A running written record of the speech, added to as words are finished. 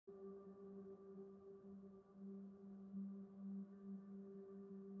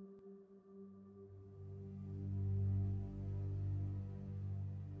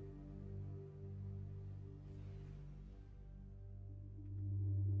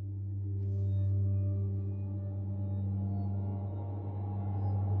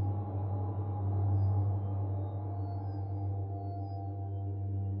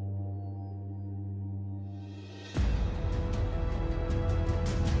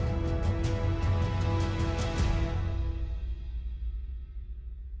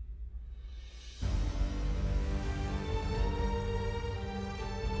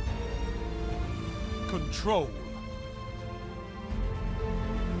control.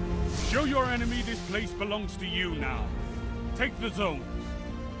 Show your enemy this place belongs to you now. Take the zones.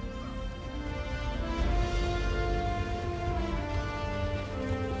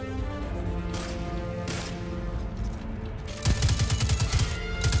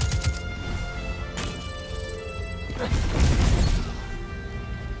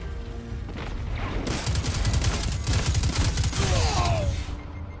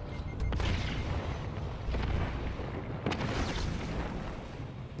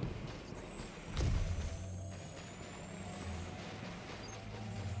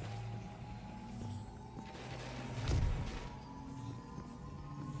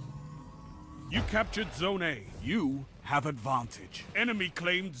 You captured Zone A. You have advantage. Enemy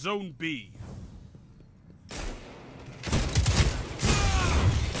claimed Zone B.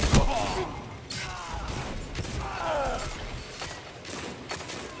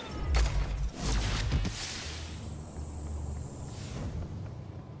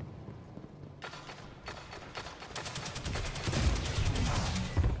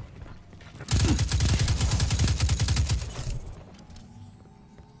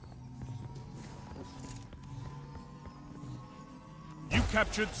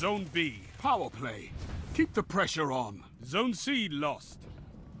 Captured Zone B. Power play. Keep the pressure on. Zone C lost.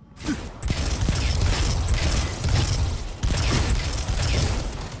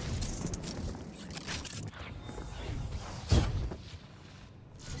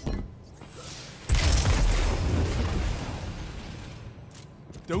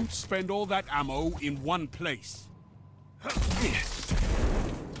 Don't spend all that ammo in one place.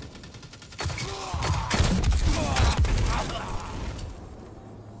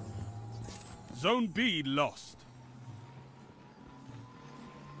 Zone B lost.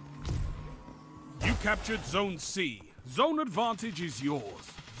 You captured Zone C. Zone advantage is yours.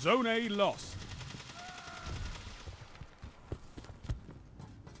 Zone A lost.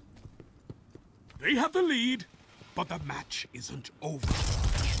 They have the lead, but the match isn't over.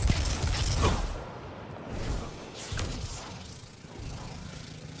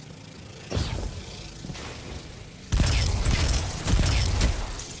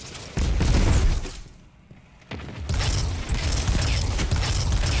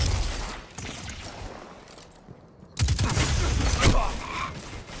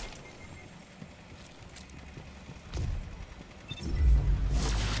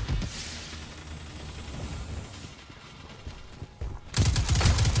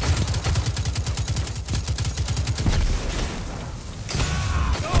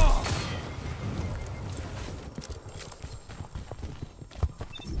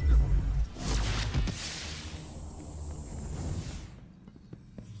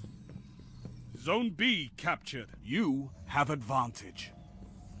 Zone B captured. You have advantage.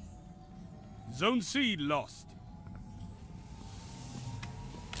 Zone C lost.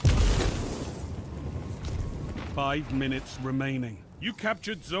 Five minutes remaining. You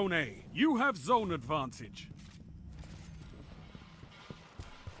captured Zone A. You have zone advantage.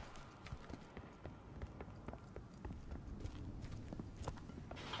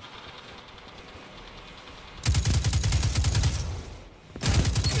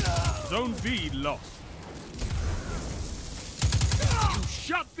 Zone B lost. You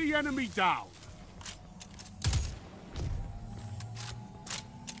shut the enemy down.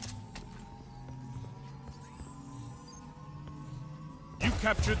 You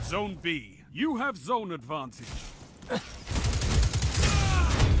captured Zone B. You have zone advantage.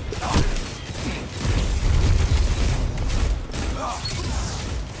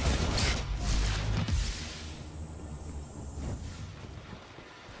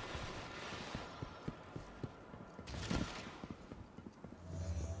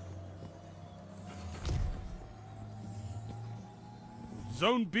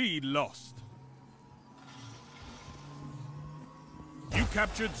 Zone B lost. You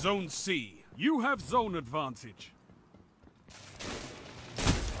captured Zone C. You have zone advantage.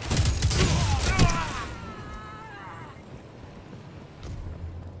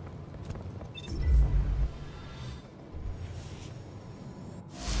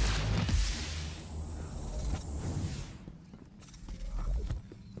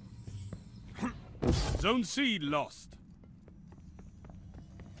 Zone C lost.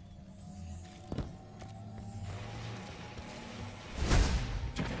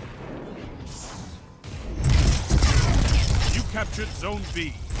 Captured Zone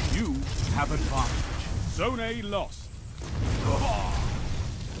B. You have advantage. Zone A lost.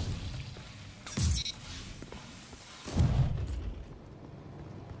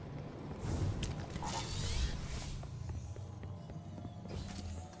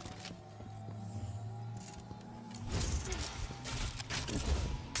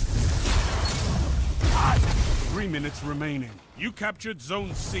 3 minutes remaining. You captured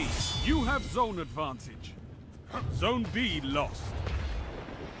Zone C. You have zone advantage. Zone B lost.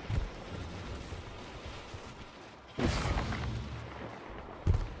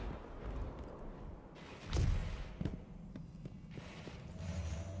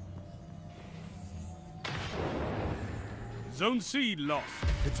 Zone C lost.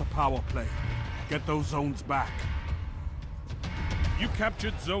 It's a power play. Get those zones back. You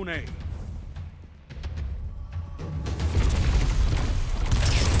captured Zone A.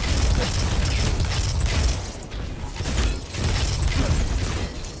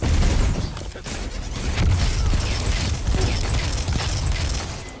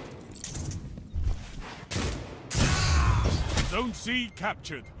 Zone C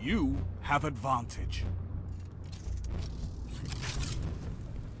captured. You have advantage.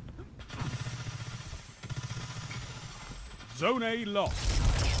 Zone A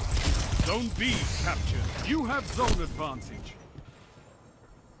lost. Zone B captured. You have zone advantage.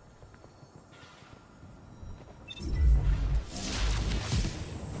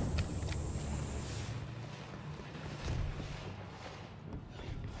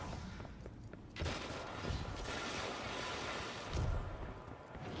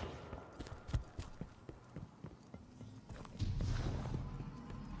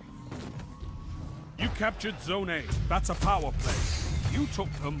 You captured Zone A. That's a power play. You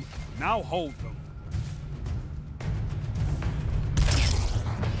took them, now hold them.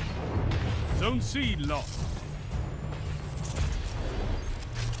 Zone C lost.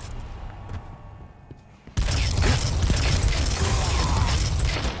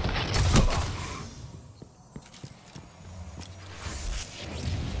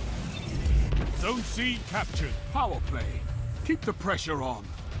 Zone C captured. Power play. Keep the pressure on.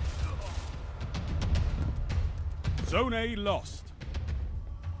 Zone A lost.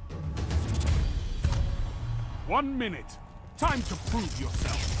 1 minute. Time to prove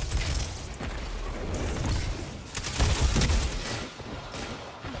yourself.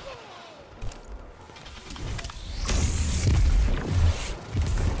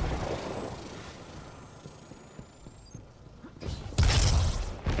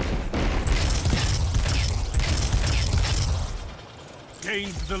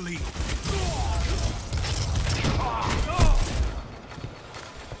 Gained the lead.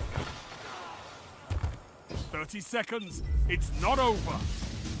 30 seconds. It's not over.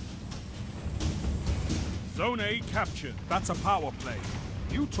 Zone A captured. That's a power play.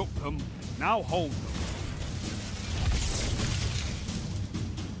 You took them. Now hold them.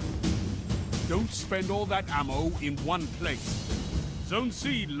 Don't spend all that ammo in one place. Zone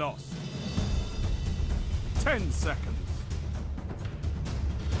C lost. 10 seconds.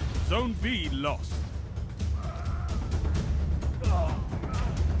 Zone B lost.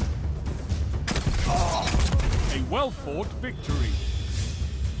 A well-fought victory.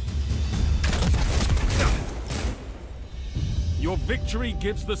 Your victory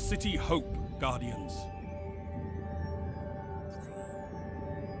gives the city hope, Guardians.